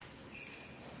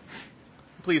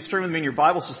Please turn with me in your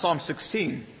Bibles to Psalm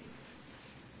 16.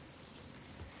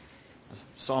 A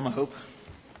psalm I hope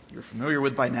you're familiar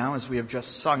with by now as we have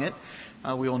just sung it.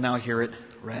 We will now hear it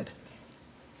read.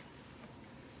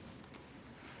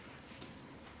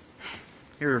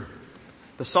 Here,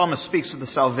 the psalmist speaks of the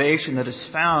salvation that is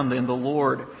found in the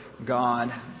Lord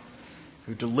God,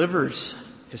 who delivers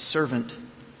his servant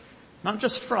not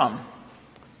just from,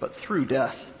 but through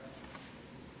death.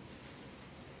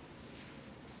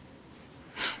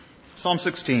 Psalm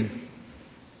 16.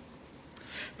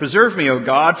 Preserve me, O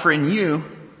God, for in you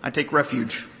I take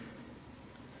refuge.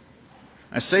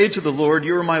 I say to the Lord,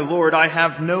 you are my Lord, I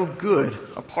have no good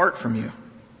apart from you.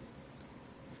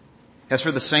 As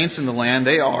for the saints in the land,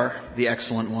 they are the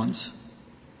excellent ones,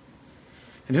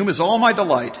 in whom is all my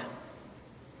delight.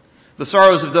 The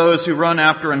sorrows of those who run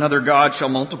after another God shall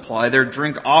multiply. Their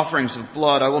drink offerings of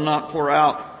blood I will not pour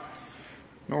out,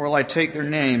 nor will I take their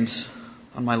names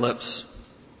on my lips.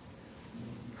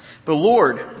 The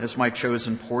Lord is my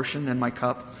chosen portion and my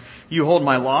cup. You hold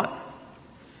my lot.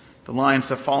 The lions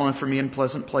have fallen for me in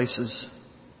pleasant places.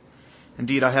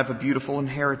 Indeed, I have a beautiful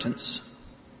inheritance.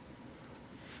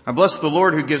 I bless the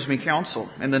Lord who gives me counsel.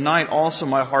 In the night also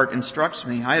my heart instructs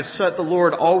me. I have set the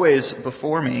Lord always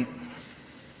before me.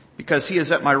 Because he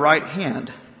is at my right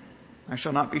hand, I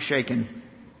shall not be shaken.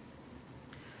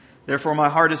 Therefore my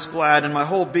heart is glad and my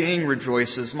whole being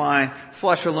rejoices. My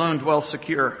flesh alone dwells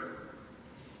secure.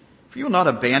 For you will not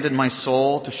abandon my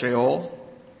soul to Sheol,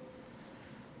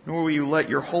 nor will you let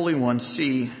your Holy One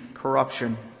see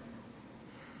corruption.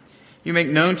 You make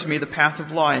known to me the path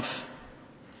of life.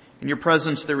 In your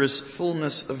presence there is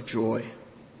fullness of joy,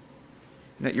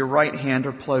 and at your right hand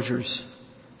are pleasures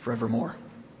forevermore.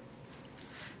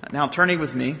 Now turning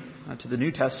with me to the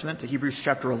New Testament, to Hebrews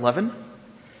chapter 11,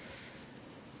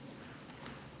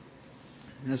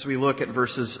 as we look at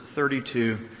verses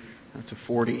 32 to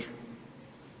 40.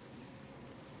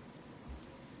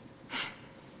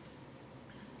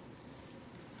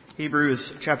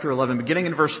 Hebrews chapter 11, beginning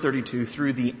in verse 32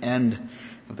 through the end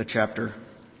of the chapter.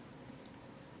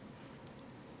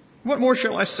 What more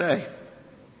shall I say?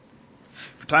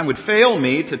 For time would fail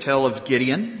me to tell of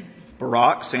Gideon,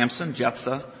 Barak, Samson,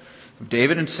 Jephthah, of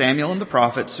David and Samuel and the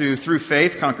prophets, who through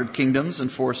faith conquered kingdoms,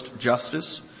 enforced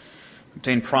justice,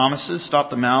 obtained promises, stopped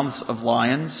the mouths of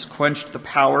lions, quenched the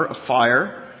power of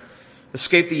fire,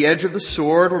 escaped the edge of the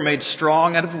sword, were made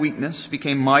strong out of weakness,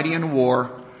 became mighty in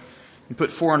war, and put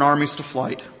foreign armies to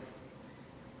flight.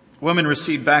 Women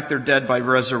received back their dead by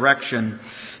resurrection.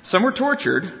 Some were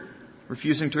tortured,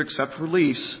 refusing to accept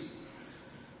release,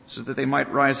 so that they might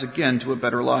rise again to a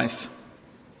better life.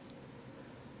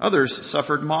 Others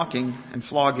suffered mocking and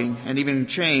flogging and even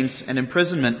chains and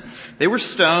imprisonment. They were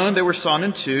stoned, they were sawn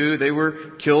in two, they were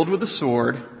killed with the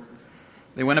sword.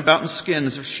 They went about in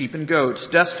skins of sheep and goats,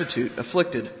 destitute,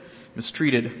 afflicted,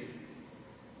 mistreated,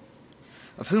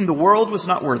 of whom the world was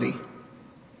not worthy,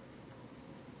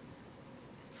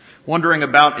 wandering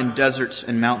about in deserts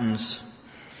and mountains,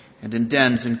 and in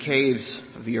dens and caves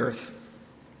of the earth.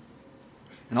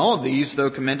 And all of these,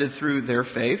 though commended through their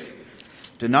faith,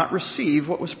 did not receive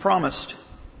what was promised,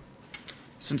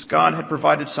 since God had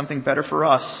provided something better for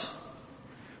us,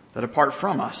 that apart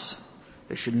from us,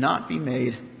 they should not be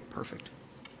made perfect.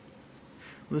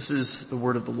 This is the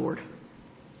word of the Lord.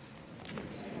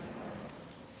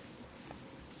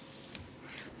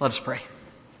 Let us pray.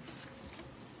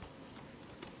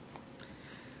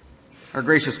 Our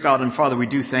gracious God and Father, we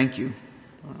do thank you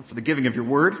for the giving of your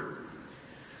word.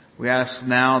 We ask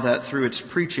now that through its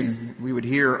preaching, we would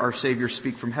hear our Savior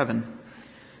speak from heaven.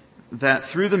 That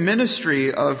through the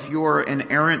ministry of your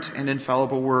inerrant and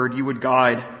infallible word, you would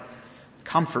guide,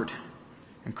 comfort,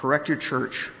 and correct your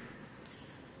church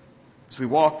as we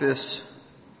walk this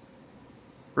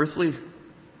earthly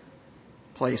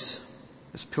place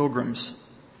as pilgrims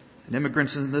and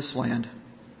immigrants in this land.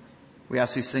 We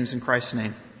ask these things in Christ's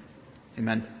name.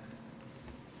 Amen.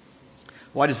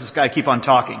 Why does this guy keep on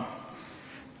talking?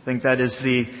 I think that is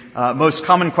the most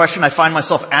common question I find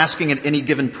myself asking at any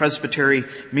given presbytery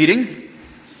meeting.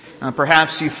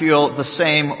 Perhaps you feel the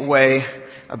same way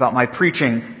about my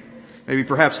preaching. Maybe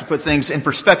perhaps to put things in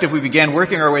perspective, we began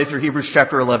working our way through Hebrews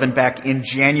chapter 11 back in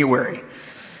January.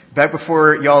 Back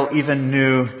before y'all even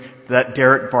knew that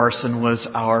Derek Barson was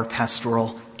our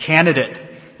pastoral candidate.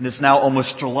 And it's now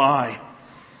almost July.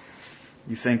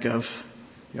 You think of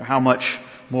how much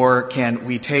more can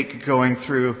we take going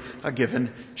through a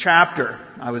given chapter.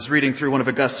 I was reading through one of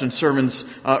Augustine's sermons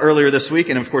earlier this week,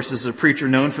 and of course this is a preacher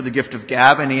known for the gift of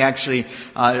gab, and he actually,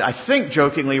 I think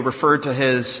jokingly, referred to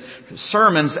his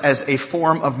sermons as a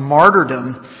form of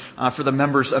martyrdom for the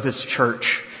members of his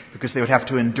church. because they would have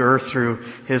to endure through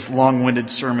his long-winded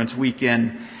sermons week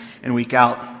in and week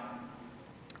out.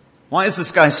 Why is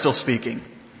this guy still speaking?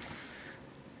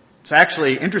 It's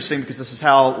actually interesting because this is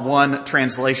how one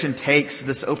translation takes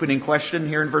this opening question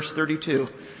here in verse 32.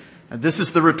 And this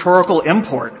is the rhetorical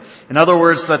import. In other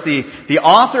words, that the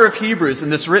author of Hebrews in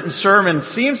this written sermon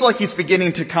seems like he's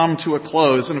beginning to come to a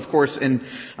close. And of course, in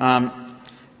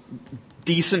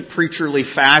decent preacherly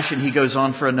fashion, he goes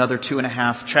on for another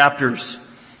 2.5 chapters.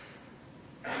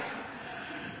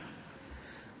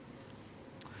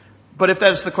 But if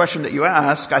that is the question that you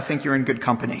ask, I think you're in good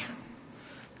company.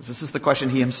 Because this is the question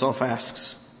he himself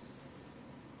asks.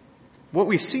 What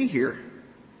we see here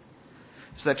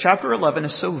is that chapter 11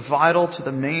 is so vital to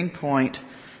the main point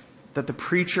that the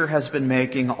preacher has been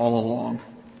making all along.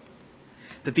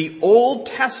 That the Old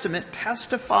Testament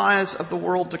testifies of the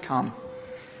world to come.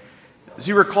 As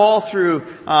you recall through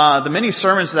the many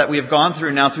sermons that we have gone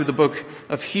through now through the book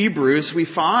of Hebrews, we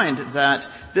find that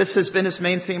this has been his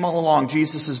main theme all along.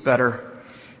 Jesus is better.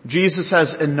 Jesus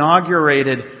has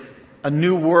inaugurated a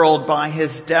new world by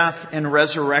his death and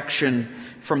resurrection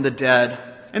from the dead.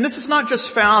 And this is not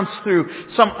just found through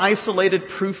some isolated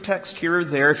proof text here or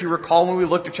there. If you recall when we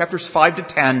looked at chapters 5 to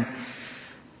 10,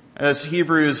 as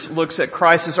Hebrews looks at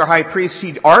Christ as our high priest,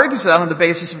 he argues that on the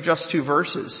basis of just 2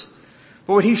 verses.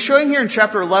 But what he's showing here in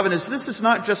chapter 11 is this is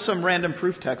not just some random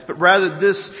proof text, but rather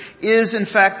this is in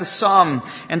fact the sum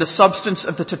and the substance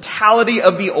of the totality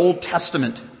of the Old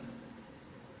Testament.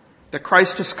 That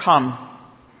Christ has come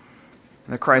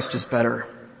and that Christ is better.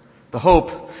 The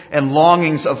hope and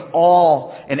longings of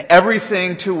all and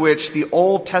everything to which the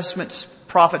Old Testament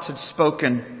prophets had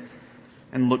spoken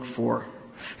and looked for.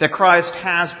 That Christ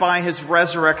has, by his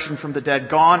resurrection from the dead,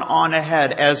 gone on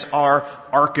ahead as our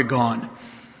archegon,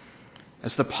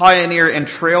 as the pioneer and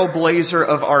trailblazer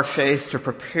of our faith to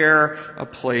prepare a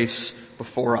place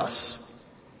before us.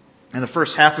 In the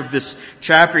first half of this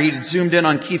chapter, he zoomed in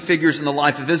on key figures in the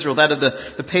life of Israel, that of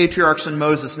the patriarchs and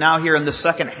Moses. Now here in the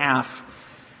second half,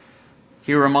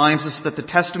 he reminds us that the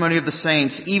testimony of the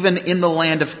saints, even in the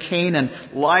land of Canaan,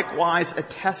 likewise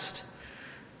attest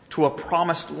to a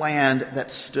promised land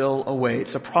that still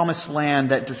awaits, a promised land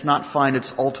that does not find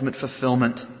its ultimate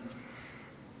fulfillment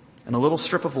in a little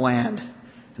strip of land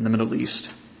in the Middle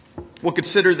East. We'll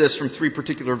consider this from 3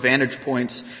 particular vantage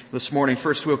points this morning.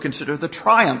 First, we'll consider the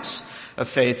triumphs of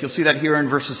faith. You'll see that here in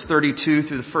verses 32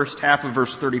 through the first half of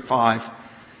verse 35.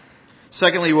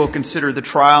 Secondly, we'll consider the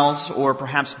trials, or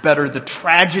perhaps better, the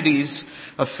tragedies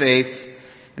of faith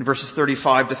in verses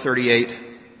 35 to 38.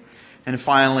 And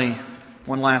finally,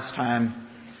 one last time,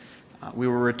 we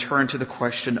will return to the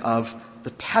question of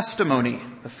the testimony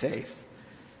of faith,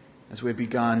 as we have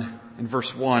begun in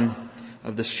verse 1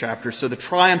 of this chapter. So the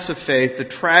triumphs of faith, the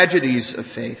tragedies of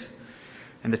faith,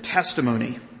 and the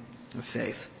testimony of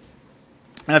faith.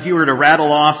 Now, if you were to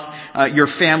rattle off your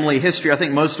family history, I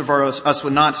think most of us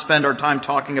would not spend our time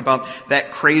talking about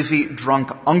that crazy drunk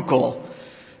uncle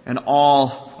and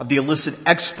all of the illicit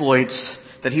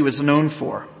exploits that he was known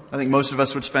for. I think most of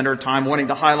us would spend our time wanting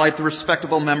to highlight the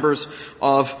respectable members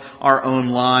of our own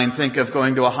line. Think of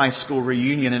going to a high school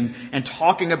reunion and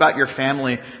talking about your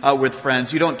family with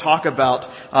friends. You don't talk about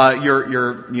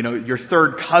your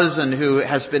third cousin who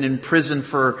has been in prison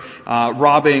for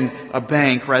robbing a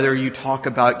bank. Rather, you talk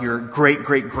about your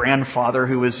great-great-grandfather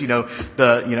who was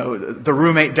the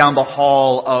roommate down the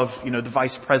hall of the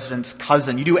vice president's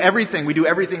cousin. We do everything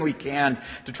we can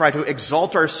to try to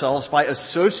exalt ourselves by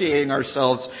associating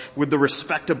ourselves with the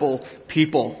respectable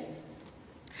people.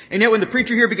 And yet when the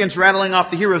preacher here begins rattling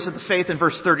off the heroes of the faith in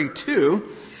verse 32,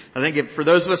 I think for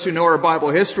those of us who know our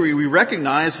Bible history, we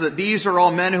recognize that these are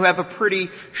all men who have a pretty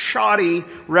shoddy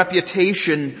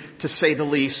reputation, to say the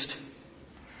least.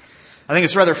 I think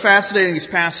it's rather fascinating these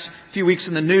past few weeks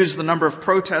in the news, the number of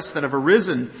protests that have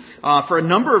arisen for a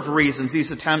number of reasons.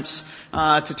 These attempts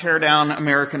to tear down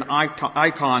American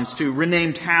icons, to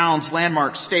rename towns,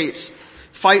 landmarks, states,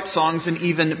 fight songs, and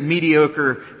even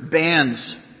mediocre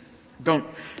bands. Don't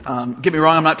get me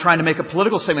wrong, I'm not trying to make a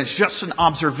political statement. It's just an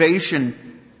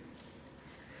observation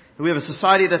that we have a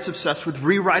society that's obsessed with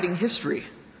rewriting history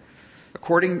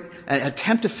an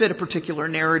attempt to fit a particular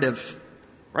narrative.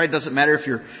 Right? It doesn't matter if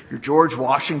you're George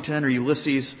Washington or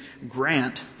Ulysses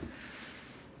Grant.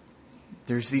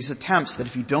 There's these attempts that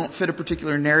if you don't fit a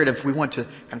particular narrative, we want to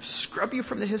kind of scrub you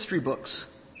from the history books.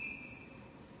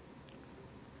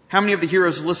 How many of the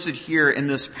heroes listed here in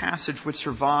this passage would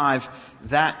survive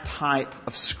that type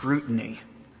of scrutiny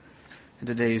in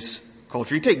today's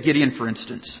culture? You take Gideon, for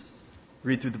instance.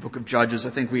 Read through the book of Judges.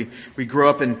 I think we grow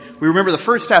up and we remember the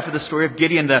first half of the story of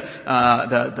Gideon,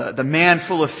 the man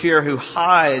full of fear who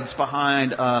hides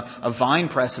behind a vine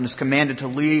press and is commanded to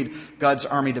lead God's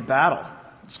army to battle.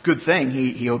 It's a good thing.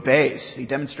 He obeys. He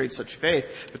demonstrates such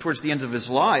faith. But towards the end of his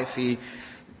life, he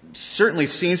certainly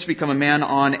seems to become a man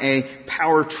on a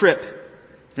power trip.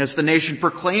 As the nation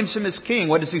proclaims him as king,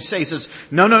 what does he say? He says,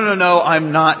 no,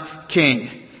 I'm not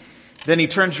king. Then he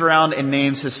turns around and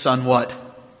names his son what?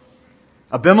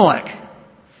 Abimelech.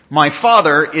 My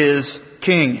father is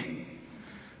king.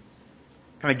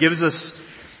 Kind of gives us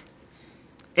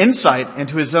insight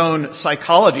into his own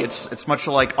psychology. It's much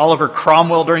like Oliver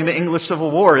Cromwell during the English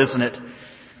Civil War, isn't it?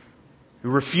 Who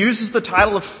refuses the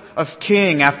title of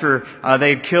king after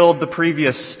they had killed the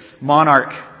previous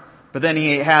monarch. But then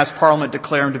he has Parliament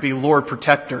declare him to be Lord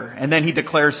Protector. And then he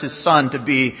declares his son to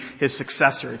be his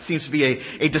successor. It seems to be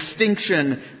a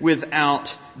distinction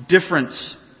without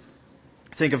difference.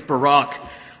 Think of Barak,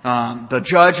 the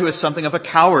judge who is something of a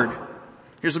coward.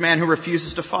 Here's a man who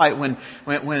refuses to fight. When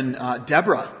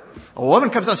Deborah, a woman,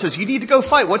 comes out and says, you need to go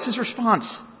fight, what's his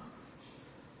response?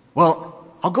 Well,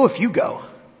 I'll go if you go.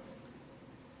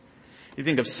 You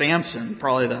think of Samson,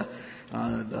 probably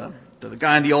the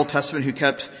guy in the Old Testament who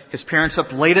kept his parents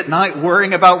up late at night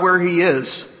worrying about where he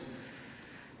is.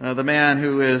 The man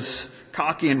who is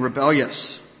cocky and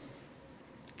rebellious,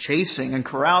 chasing and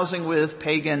carousing with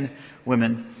pagan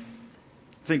women.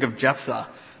 Think of Jephthah,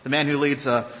 the man who leads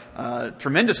a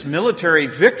tremendous military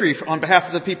victory on behalf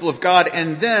of the people of God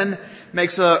and then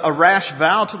makes a rash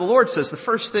vow to the Lord. Says, the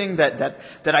first thing that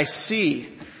I see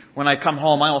when I come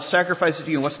home, I will sacrifice it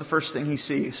to you. And what's the first thing he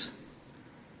sees?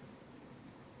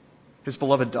 His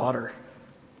beloved daughter,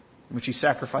 which he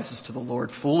sacrifices to the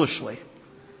Lord foolishly.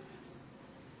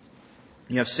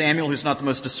 You have Samuel, who's not the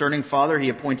most discerning father. He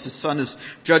appoints his son as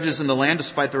judges in the land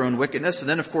despite their own wickedness. And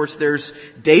then, of course, there's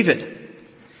David.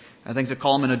 I think to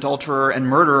call him an adulterer and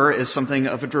murderer is something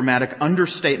of a dramatic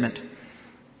understatement.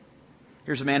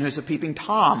 Here's a man who's a peeping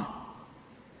Tom.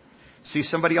 Sees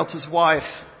somebody else's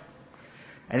wife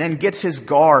and then gets his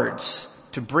guards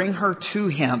to bring her to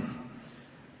him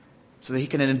so that he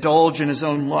can indulge in his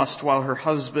own lust while her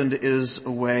husband is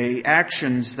away.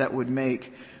 Actions that would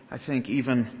make, I think,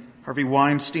 even Harvey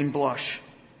Weinstein blush.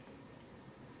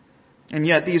 And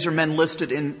yet these are men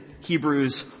listed in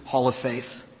Hebrews' Hall of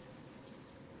Faith.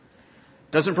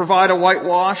 Doesn't provide a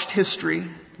whitewashed history.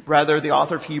 Rather, the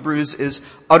author of Hebrews is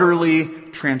utterly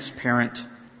transparent.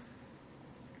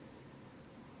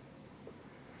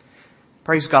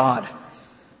 Praise God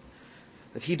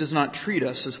that he does not treat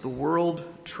us as the world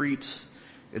treats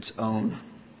its own.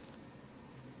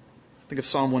 Think of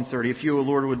Psalm 130. If you, O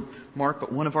Lord, would mark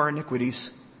but one of our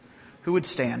iniquities, who would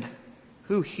stand?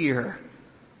 Who here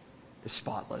is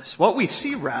spotless? What we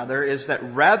see rather is that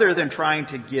rather than trying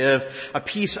to give a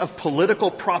piece of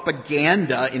political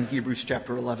propaganda in Hebrews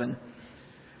chapter 11,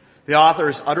 the author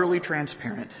is utterly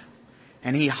transparent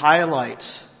and he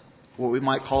highlights what we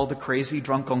might call the crazy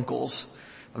drunk uncles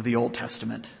of the Old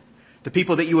Testament. The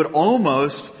people that you would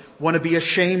almost want to be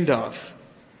ashamed of.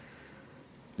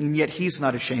 And yet he's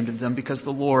not ashamed of them because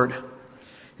the Lord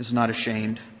is not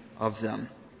ashamed of them.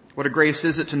 What a grace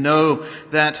is it to know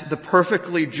that the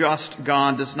perfectly just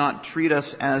God does not treat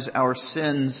us as our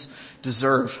sins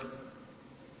deserve,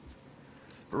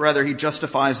 but rather he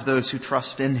justifies those who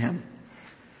trust in him,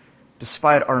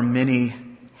 despite our many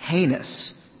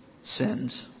heinous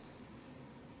sins.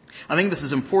 I think this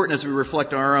is important as we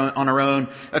reflect on our own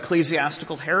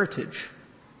ecclesiastical heritage.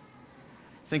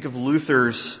 Think of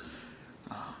Luther's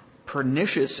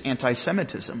pernicious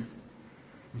anti-Semitism.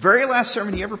 Very last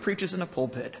sermon he ever preaches in a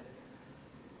pulpit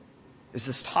is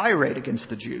this tirade against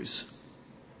the Jews.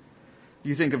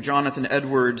 You think of Jonathan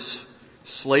Edwards'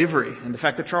 slavery and the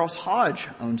fact that Charles Hodge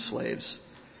owned slaves.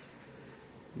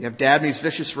 You have Dabney's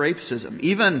vicious racism.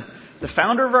 Even the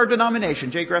founder of our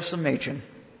denomination, J. Gresham Machen,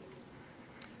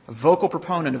 a vocal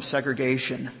proponent of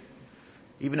segregation,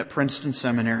 even at Princeton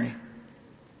Seminary.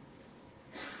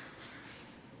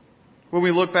 When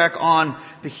we look back on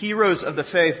the heroes of the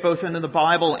faith, both in the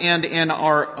Bible and in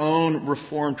our own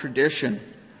Reformed tradition,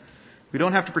 we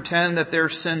don't have to pretend that their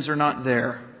sins are not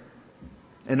there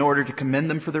in order to commend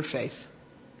them for their faith.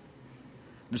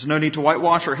 There's no need to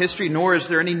whitewash our history, nor is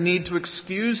there any need to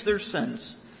excuse their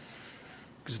sins,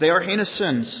 because they are heinous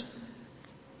sins.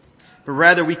 But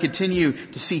rather, we continue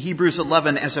to see Hebrews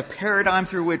 11 as a paradigm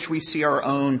through which we see our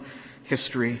own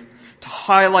history, to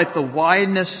highlight the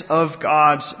wideness of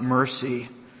God's mercy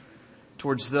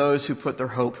towards those who put their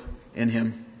hope in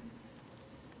him.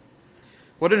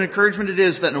 What an encouragement it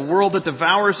is that in a world that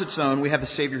devours its own, we have a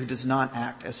Savior who does not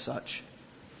act as such.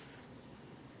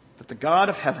 that the God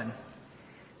of heaven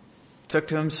took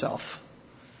to himself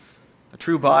a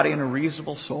true body and a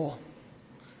reasonable soul,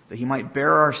 that he might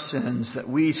bear our sins, that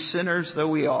we, sinners though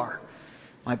we are,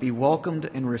 might be welcomed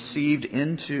and received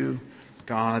into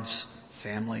God's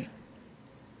family.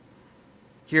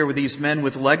 Here with these men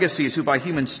with legacies who by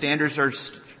human standards are,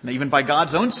 even by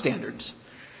God's own standards,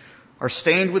 are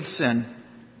stained with sin.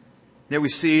 Yet we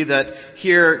see that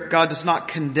here God does not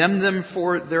condemn them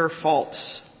for their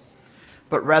faults,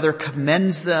 but rather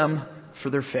commends them for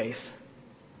their faith,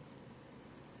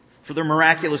 for their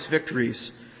miraculous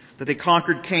victories, that they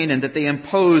conquered Canaan, that they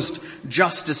imposed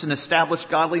justice and established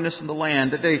godliness in the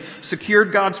land, that they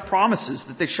secured God's promises,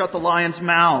 that they shut the lions'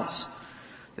 mouths,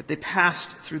 that they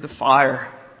passed through the fire,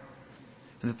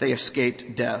 and that they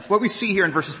escaped death. What we see here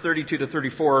in verses 32 to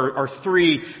 34 are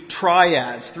three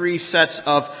triads, three sets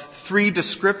of three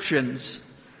descriptions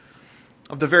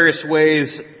of the various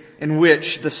ways in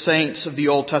which the saints of the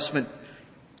Old Testament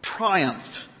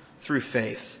triumphed through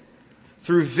faith,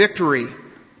 through victory,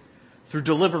 through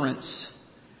deliverance,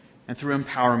 and through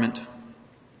empowerment.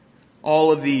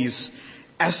 All of these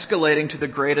escalating to the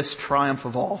greatest triumph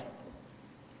of all,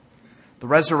 the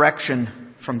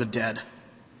resurrection from the dead,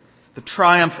 the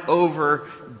triumph over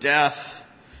death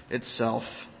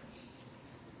itself.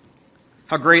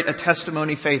 How great a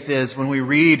testimony faith is when we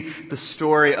read the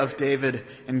story of David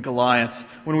and Goliath,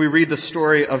 when we read the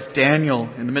story of Daniel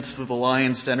in the midst of the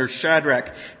lion's den, or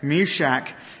Shadrach,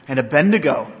 Meshach, and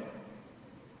Abednego.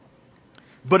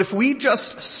 But if we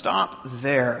just stop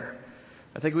there,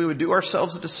 I think we would do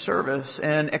ourselves a disservice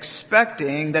in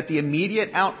expecting that the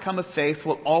immediate outcome of faith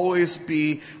will always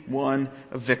be one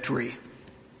of victory.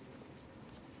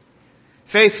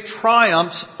 Faith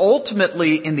triumphs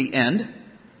ultimately in the end,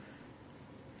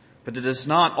 but it does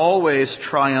not always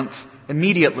triumph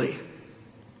immediately.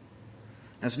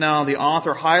 As now the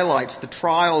author highlights the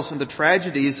trials and the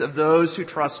tragedies of those who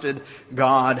trusted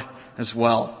God as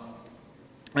well.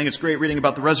 I think it's great reading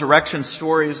about the resurrection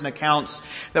stories and accounts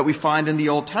that we find in the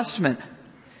Old Testament.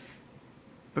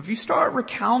 But if you start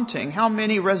recounting, how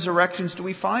many resurrections do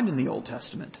we find in the Old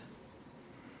Testament?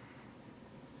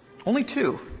 Only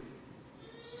 2.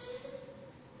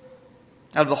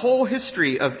 Out of the whole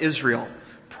history of Israel,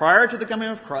 prior to the coming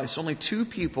of Christ, only 2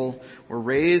 people were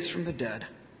raised from the dead.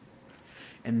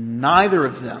 And neither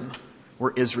of them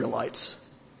were Israelites.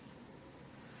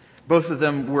 Both of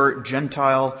them were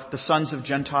the sons of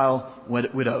Gentile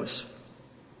widows.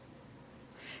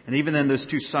 And even then, those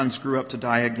 2 sons grew up to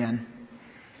die again.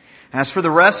 As for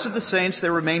the rest of the saints, they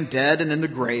remained dead and in the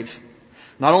grave.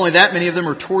 Not only that, many of them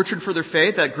were tortured for their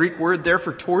faith. That Greek word there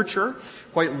for torture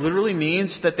quite literally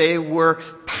means that they were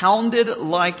pounded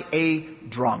like a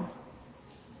drum.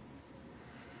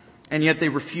 And yet they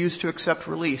refused to accept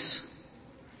release.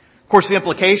 Of course, the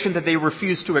implication that they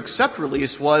refused to accept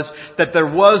release was that there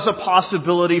was a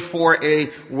possibility for a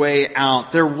way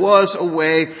out. There was a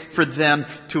way for them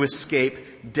to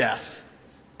escape death.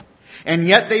 And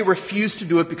yet they refused to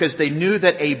do it because they knew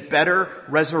that a better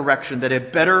resurrection, that a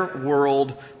better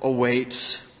world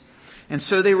awaits. And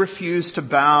so they refused to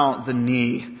bow the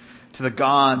knee to the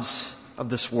gods of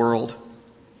this world.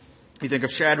 You think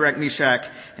of Shadrach, Meshach,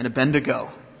 and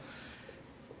Abednego.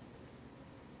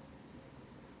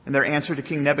 And their answer to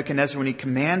King Nebuchadnezzar when he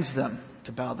commands them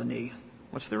to bow the knee.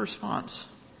 What's their response?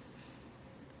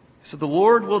 He said, "The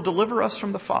Lord will deliver us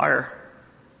from the fire.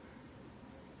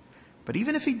 But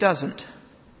even if he doesn't,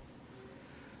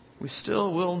 we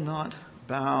still will not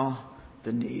bow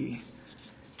the knee."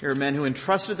 Here are men who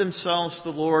entrusted themselves to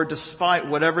the Lord despite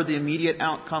whatever the immediate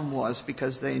outcome was,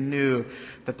 because they knew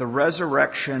that the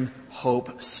resurrection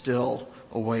hope still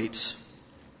awaits.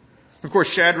 Of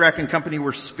course, Shadrach and company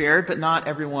were spared, but not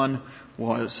everyone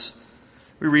was.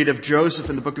 We read of Joseph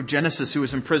in the book of Genesis, who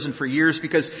was in prison for years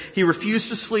because he refused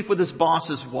to sleep with his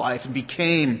boss's wife and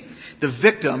became the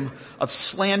victim of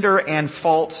slander and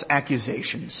false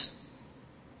accusations.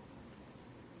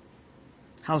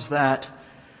 How's that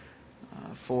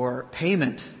for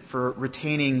payment for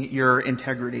retaining your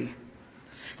integrity?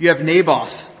 You have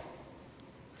Naboth,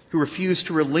 who refused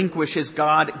to relinquish his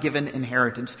God-given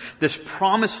inheritance, this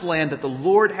promised land that the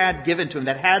Lord had given to him,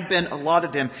 that had been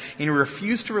allotted to him, and he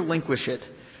refused to relinquish it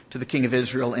to the king of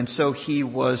Israel, and so he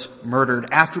was murdered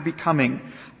after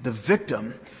becoming the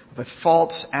victim of a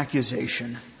false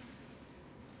accusation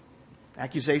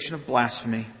of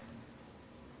blasphemy.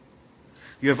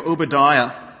 You have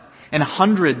Obadiah and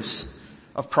hundreds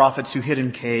of prophets who hid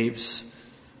in caves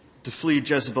to flee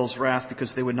Jezebel's wrath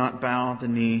because they would not bow the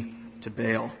knee to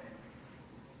Baal.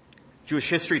 Jewish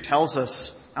history tells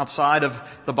us, outside of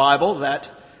the Bible, that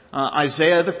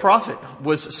Isaiah the prophet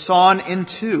was sawn in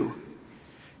two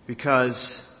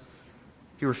because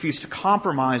he refused to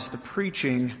compromise the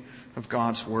preaching of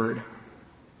God's word.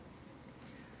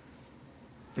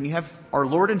 Then you have our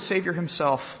Lord and Savior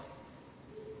himself,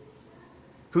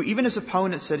 who even his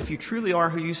opponent said, if you truly are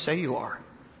who you say you are,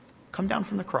 come down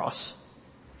from the cross.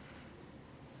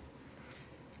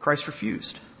 Christ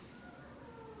refused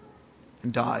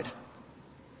and died.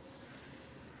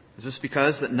 Is this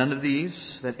because that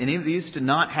any of these did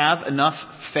not have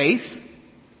enough faith?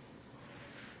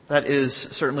 That is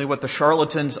certainly what the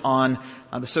charlatans on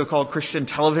the so-called Christian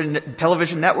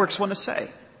television networks want to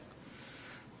say.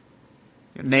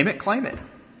 Name it, claim it.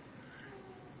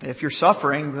 If you're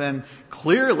suffering, then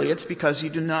clearly it's because you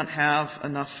do not have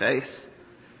enough faith.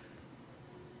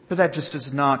 But that just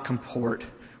does not comport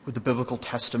with the biblical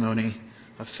testimony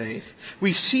of faith.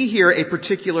 We see here a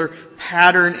particular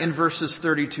pattern in verses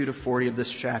 32 to 40 of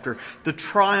this chapter. The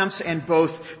triumphs and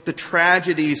both the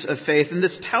tragedies of faith. And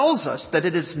this tells us that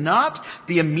it is not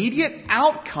the immediate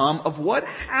outcome of what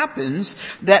happens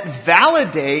that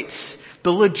validates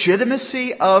the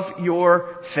legitimacy of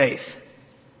your faith.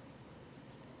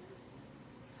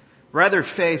 Rather,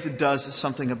 faith does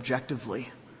something objectively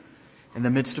in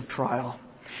the midst of trial.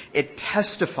 It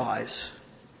testifies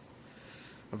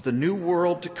of the new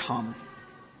world to come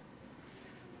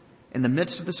in the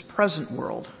midst of this present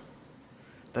world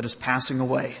that is passing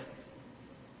away.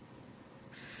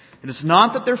 It is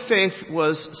not that their faith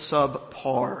was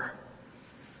subpar.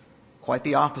 Quite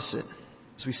the opposite,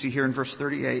 as we see here in verse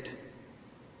 38.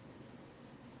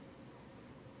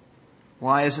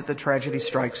 Why is it that tragedy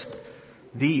strikes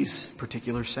these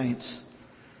particular saints?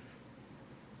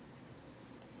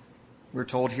 We're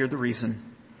told here the reason.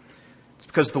 It's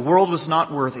because the world was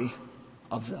not worthy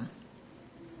of them.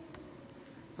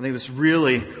 I think this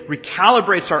really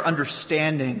recalibrates our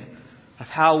understanding of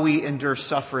how we endure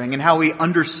suffering and how we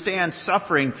understand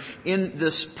suffering in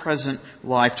this present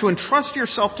life. To entrust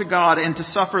yourself to God and to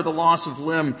suffer the loss of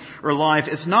limb or life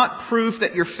is not proof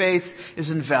that your faith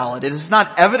is invalid. It is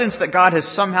not evidence that God has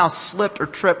somehow slipped or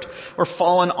tripped or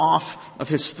fallen off of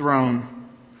his throne.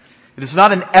 It is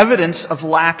not an evidence of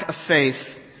lack of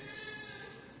faith.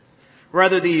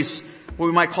 Rather, these, what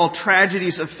we might call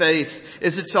tragedies of faith,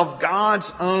 is itself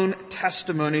God's own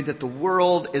testimony that the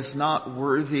world is not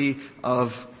worthy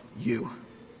of you.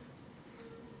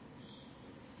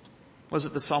 What is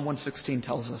it that Psalm 116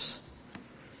 tells us?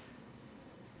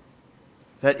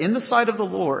 That in the sight of the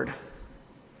Lord,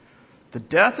 the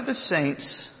death of his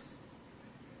saints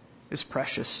is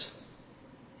precious.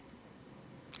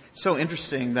 So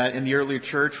interesting that in the early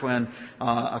church, when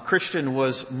a Christian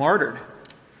was martyred,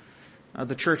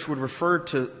 the church would refer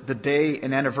to the day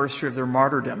and anniversary of their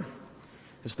martyrdom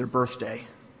as their birthday.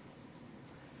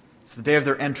 It's the day of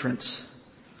their entrance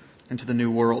into the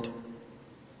new world.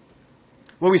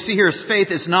 What we see here is faith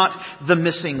is not the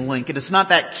missing link. It is not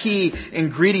that key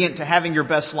ingredient to having your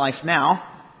best life now.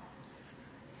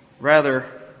 Rather,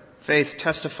 faith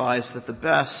testifies that the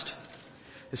best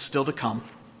is still to come.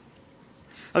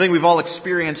 I think we've all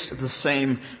experienced the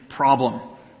same problem.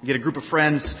 You get a group of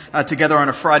friends together on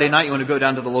a Friday night. You want to go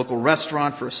down to the local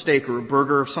restaurant for a steak or a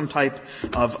burger or some type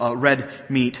of red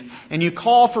meat. And you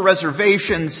call for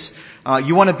reservations.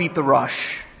 You want to beat the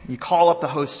rush. You call up the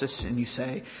hostess and you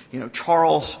say,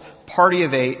 Charles, party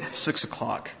of 8, 6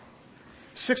 o'clock.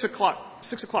 6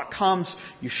 o'clock comes,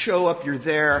 you show up, you're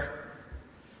there,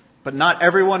 but not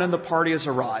everyone in the party has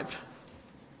arrived.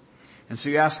 And so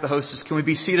you ask the hostess, can we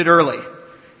be seated early?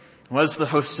 What does the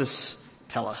hostess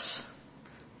tell us?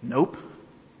 Nope.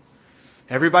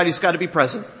 Everybody's got to be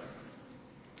present.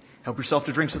 Help yourself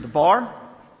to drinks at the bar.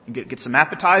 And get some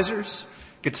appetizers.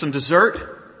 Get some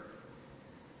dessert.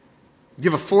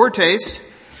 Give a foretaste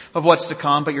of what's to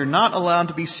come, but you're not allowed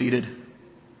to be seated.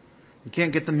 You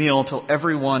can't get the meal until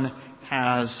everyone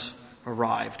has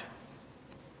arrived.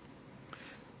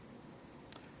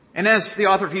 And as the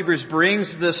author of Hebrews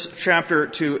brings this chapter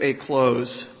to a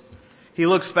close, he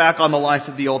looks back on the life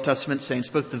of the Old Testament saints,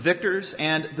 both the victors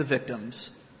and the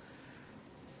victims,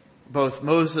 both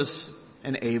Moses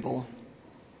and Abel,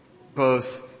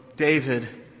 both David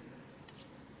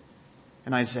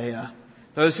and Isaiah,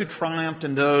 those who triumphed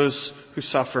and those who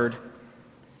suffered.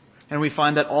 And we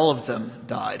find that all of them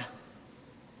died.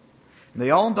 And they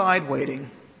all died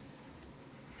waiting,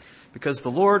 because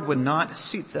the Lord would not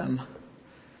seat them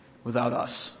without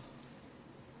us.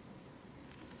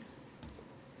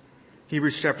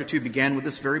 Hebrews chapter 2 began with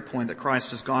this very point, that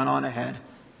Christ has gone on ahead.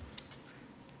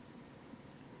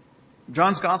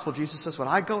 John's Gospel, Jesus says,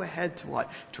 I go ahead to what?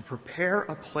 To prepare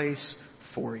a place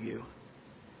for you.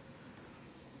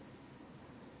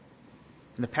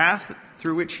 And the path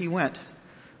through which he went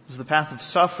was the path of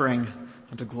suffering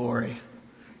unto glory.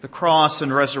 The cross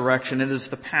and resurrection, it is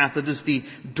the path, it is the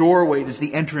doorway, it is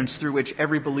the entrance through which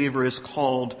every believer is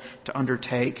called to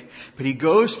undertake. But he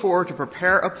goes forward to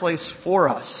prepare a place for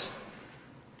us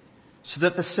so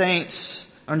that the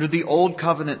saints under the old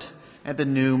covenant and the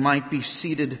new might be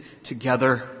seated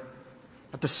together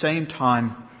at the same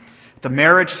time at the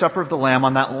marriage supper of the Lamb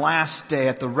on that last day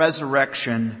at the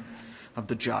resurrection of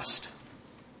the just.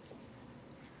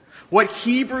 What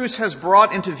Hebrews has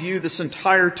brought into view this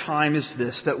entire time is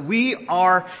this, that we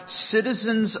are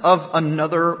citizens of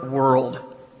another world.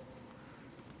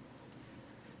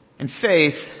 And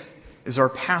faith is our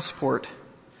passport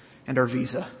and our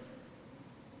visa.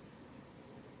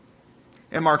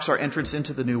 It marks our entrance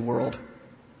into the new world.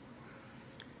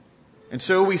 And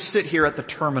so we sit here at the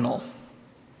terminal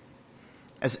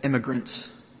as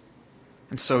immigrants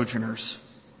and sojourners,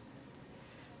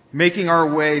 making our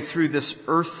way through this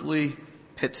earthly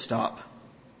pit stop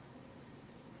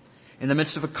in the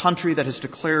midst of a country that has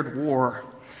declared war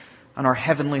on our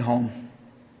heavenly home.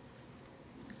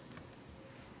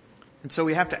 And so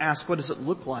we have to ask, what does it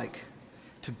look like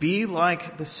to be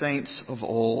like the saints of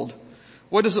old?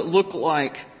 What does it look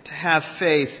like to have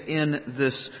faith in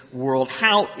this world?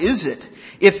 How is it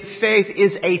if faith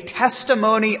is a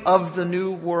testimony of the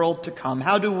new world to come?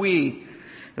 How do we,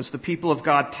 as the people of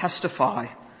God, testify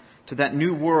to that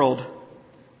new world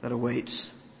that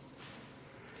awaits?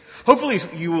 Hopefully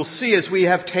you will see, as we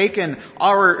have taken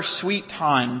our sweet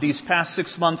time these past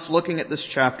 6 months looking at this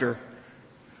chapter,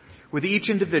 with each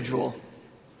individual,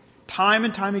 time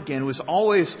and time again, was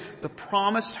always the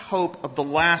promised hope of the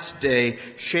last day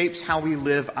shapes how we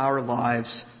live our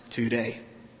lives today.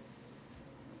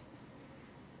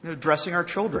 Addressing our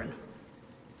children.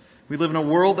 We live in a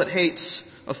world that hates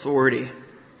authority.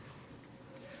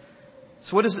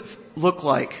 So what does it look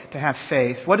like to have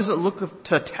faith? What does it look like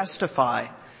to testify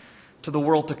to the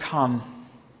world to come,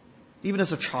 even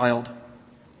as a child?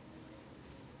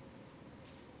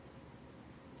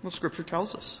 Well, Scripture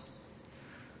tells us.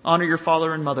 Honor your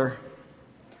father and mother,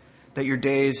 that your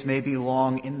days may be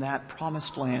long in that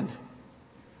promised land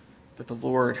that the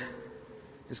Lord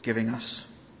is giving us.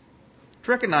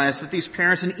 To recognize that these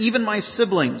parents and even my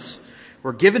siblings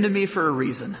were given to me for a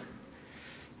reason,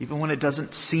 even when it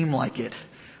doesn't seem like it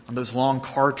on those long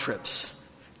car trips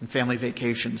and family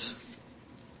vacations.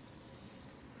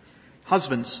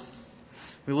 Husbands,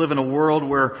 we live in a world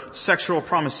where sexual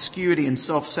promiscuity and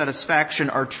self-satisfaction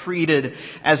are treated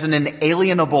as an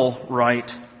inalienable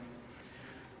right.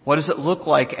 What does it look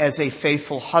like as a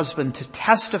faithful husband to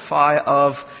testify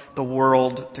of the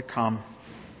world to come?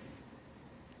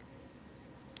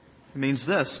 It means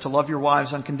this, to love your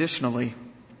wives unconditionally,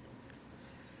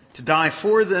 to die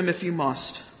for them if you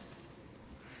must,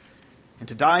 and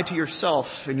to die to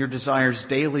yourself and your desires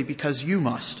daily because you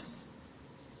must,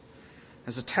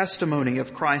 as a testimony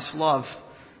of Christ's love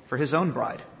for his own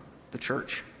bride, the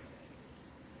church.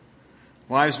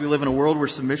 Wives, we live in a world where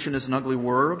submission is an ugly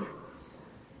word.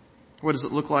 What does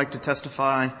it look like to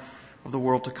testify of the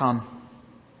world to come?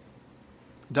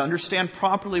 To understand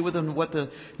properly within what the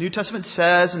New Testament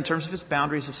says in terms of its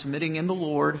boundaries of submitting in the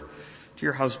Lord to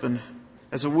your husband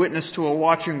as a witness to a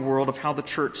watching world of how the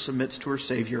church submits to her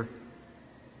Savior.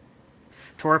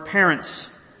 To our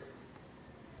parents,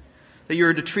 that you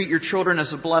are to treat your children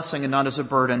as a blessing and not as a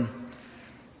burden.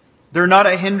 They're not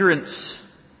a hindrance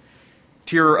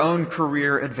to your own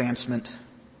career advancement.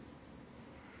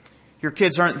 Your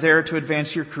kids aren't there to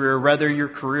advance your career. Rather, your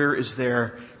career is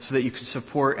there so that you can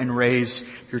support and raise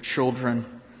your children.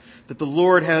 That the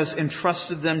Lord has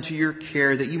entrusted them to your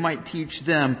care, that you might teach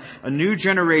them, a new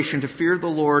generation, to fear the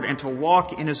Lord and to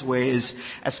walk in his ways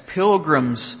as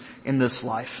pilgrims in this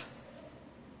life.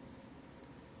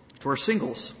 To our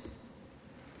singles,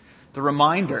 the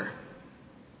reminder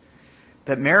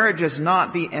that marriage is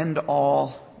not the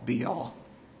end-all, be-all.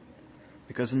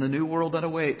 Because in the new world that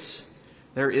awaits,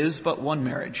 there is but one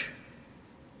marriage,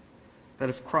 that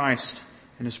of Christ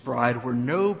and his bride, where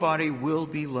nobody will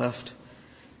be left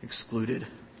excluded.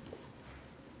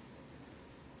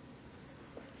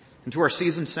 And to our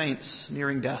seasoned saints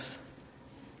nearing death,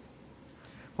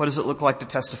 what does it look like to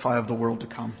testify of the world to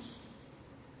come?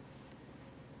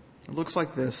 It looks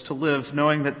like this, to live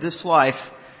knowing that this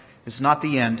life is not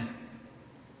the end,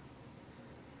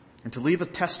 and to leave a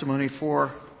testimony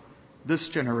for this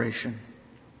generation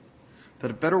that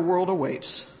a better world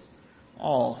awaits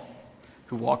all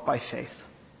who walk by faith.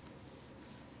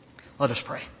 Let us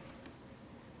pray.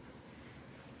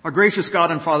 Our gracious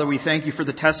God and Father, we thank you for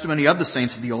the testimony of the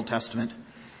saints of the Old Testament,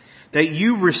 that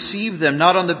you receive them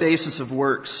not on the basis of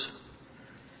works,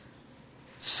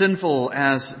 sinful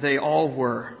as they all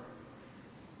were,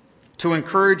 to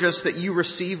encourage us that you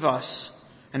receive us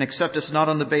and accept us not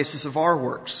on the basis of our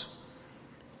works,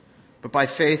 but by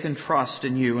faith and trust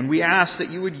in you. And we ask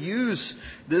that you would use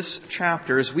this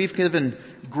chapter, as we've given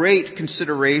great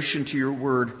consideration to your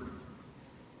word,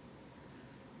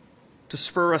 to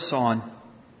spur us on,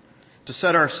 to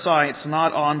set our sights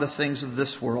not on the things of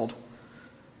this world,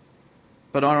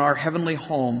 but on our heavenly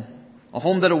home, a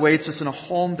home that awaits us and a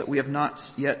home that we have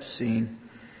not yet seen,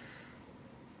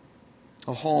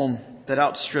 a home that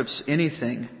outstrips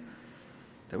anything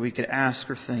that we could ask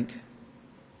or think,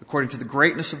 according to the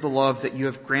greatness of the love that you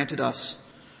have granted us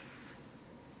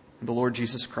in the Lord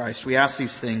Jesus Christ. We ask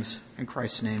these things in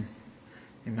Christ's name.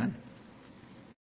 Amen.